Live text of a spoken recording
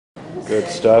Good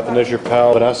stuff. And there's your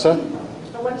pal, Vanessa.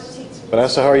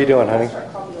 Vanessa, how are you doing, honey?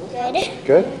 Good.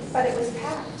 Good? But it was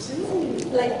packed.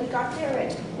 Like we got there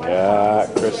at 1 Yeah,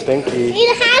 Chris Stinky.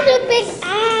 It has a big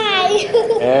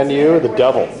eye. And you, the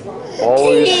devil.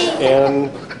 Always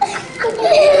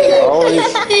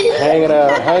hanging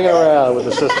around with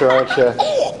the sister, aren't you?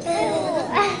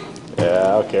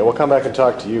 Yeah, okay. We'll come back and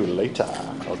talk to you later.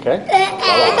 Okay?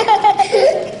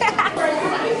 Bye-bye.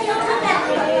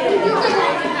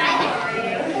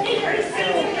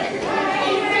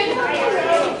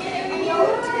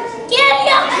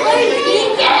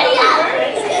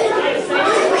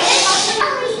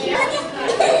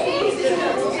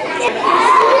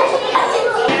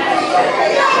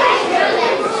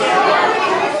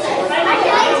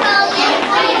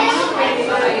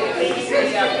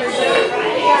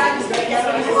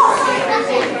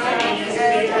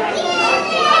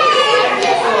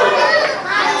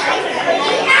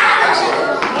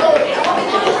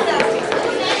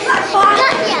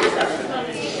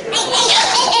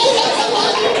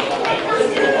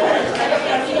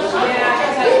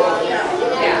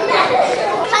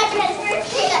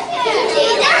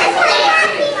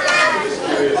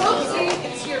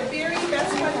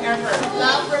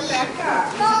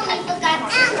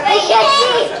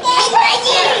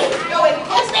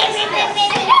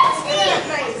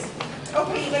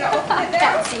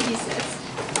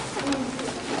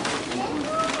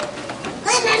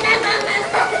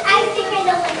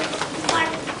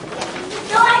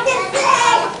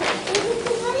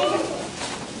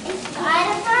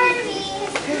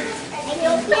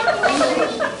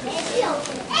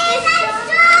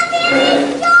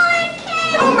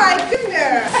 Oh my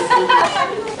goodness!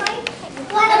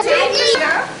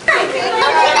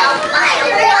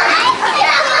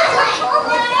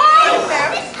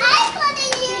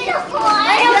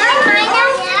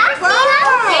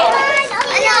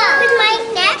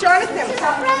 Jonathan,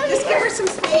 just give her some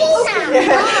space.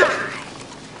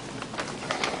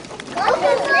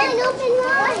 Open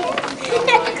mine.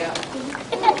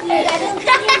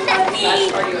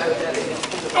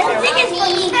 I don't think it's me.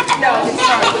 No, it's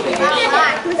not.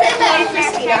 Who's that,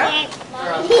 Christina?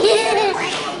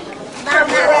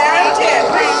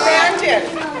 Brandon.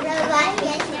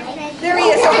 There he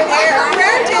is over there.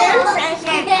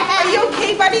 Brandon, are you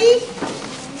okay, buddy?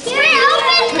 Here,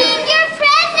 open your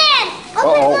present.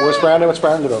 Uh-oh, where's Brandon? What's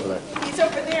Brandon over there? He's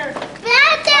over there.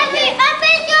 Brandon,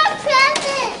 open your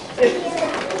present.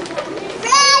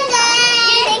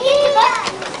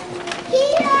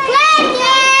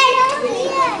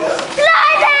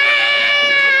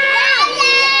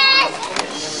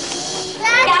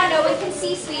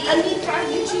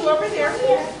 You two over there.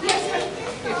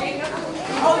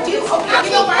 Oh, do you? Okay,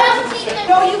 you know what?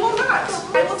 No, you will not.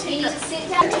 I will take it.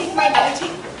 I will take Rebecca to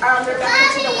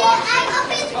the walk.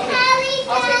 Okay.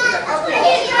 Okay,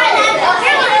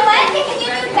 you know what? Can you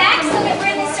move back so that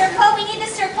we're in the circle? We need the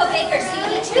circle bigger, so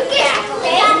you need to move back,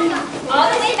 okay?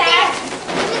 All the way back.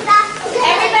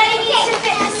 Everybody needs to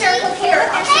fit in the circle. Okay,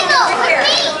 look at this over here.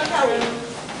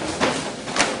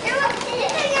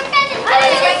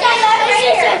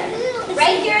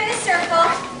 Right here in the circle.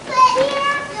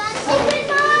 Open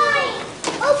mine.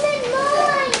 Open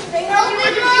mine.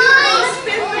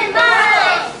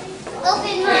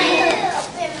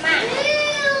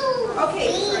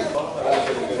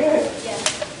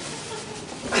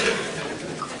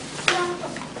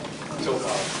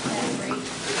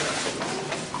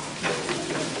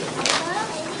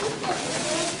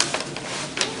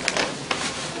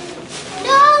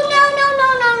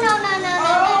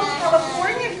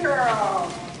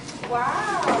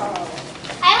 Wow.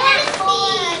 I want to see.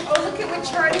 Oh, look at what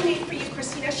Charlie made for you,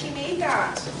 Christina. She made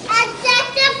that. That's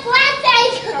just a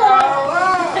birthday Oh,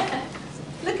 wow.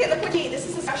 Look what he. This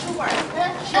is a special one. She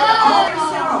did it all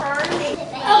herself. Charlie.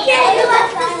 Okay, who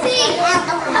wants to see?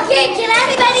 Okay, can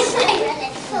everybody see?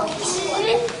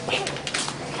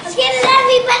 Can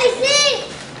everybody see?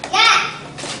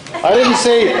 Yeah. I didn't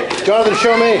see. Jonathan,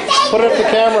 show me. Put it up to the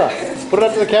camera. Put it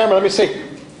up to the camera. Let me see.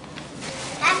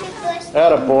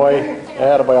 Attaboy.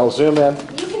 Attaboy. I'll zoom in.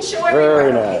 You can show Very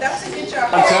everyone. nice. Okay, that's a good job.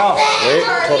 Chantal. Wait,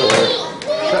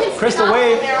 totally. Crystal,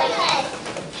 wave.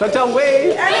 Chantal,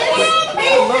 wave.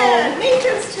 Nathan.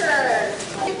 Nathan's turn.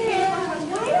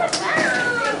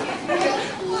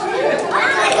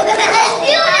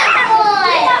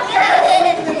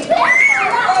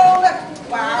 Oh, look.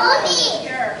 Wow.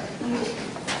 Here.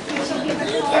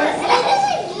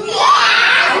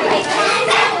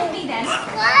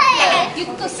 You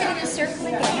can go sit in a circle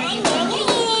again.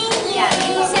 Yeah,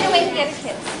 you can sit away from the other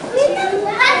kids.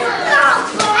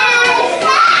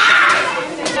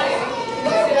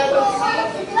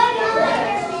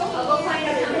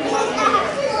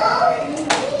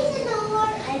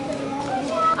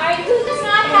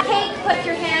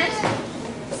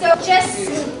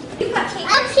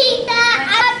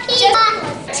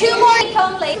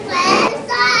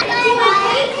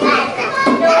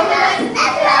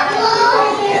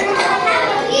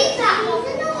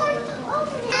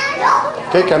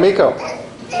 Okay, Kamiko.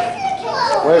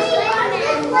 Wait.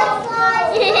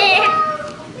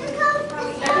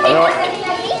 I know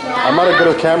I'm not as good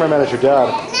a cameraman as your dad.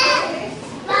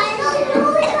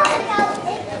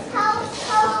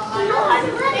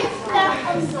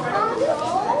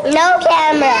 No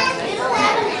camera.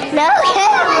 No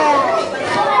camera.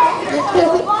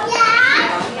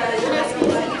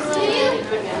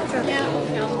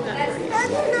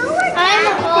 I'm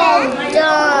all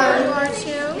done.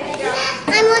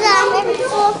 I'm all done.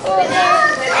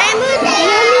 I'm all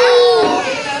done.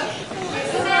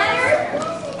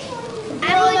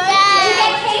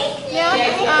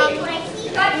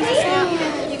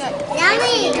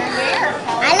 Yummy.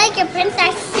 I like your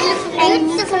princess.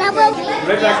 Beautiful.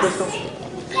 Right back, Crystal.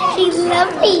 She's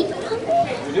lovely.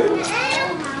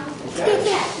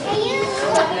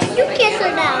 You kiss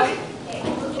her now.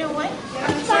 You know what?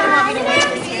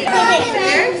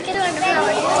 Get her on the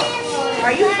floor.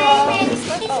 Are you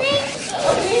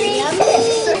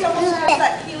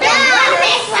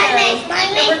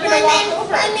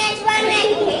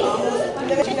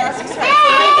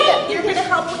You're going to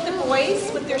help with the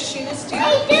boys with their shoes too?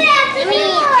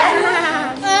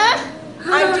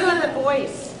 I'm doing the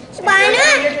boys.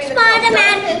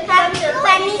 Spider-Man,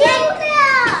 funny.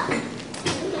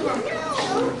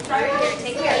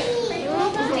 Take care.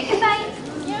 Take a bite.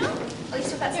 Oh, you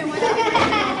still got some more?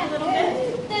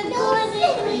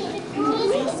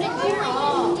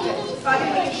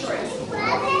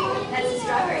 That's a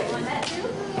strawberry. You want that too?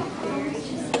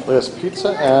 There's pizza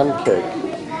and cake.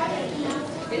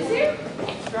 Is there?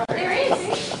 There is.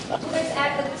 There's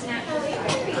at the snack.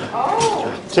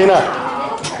 Tina.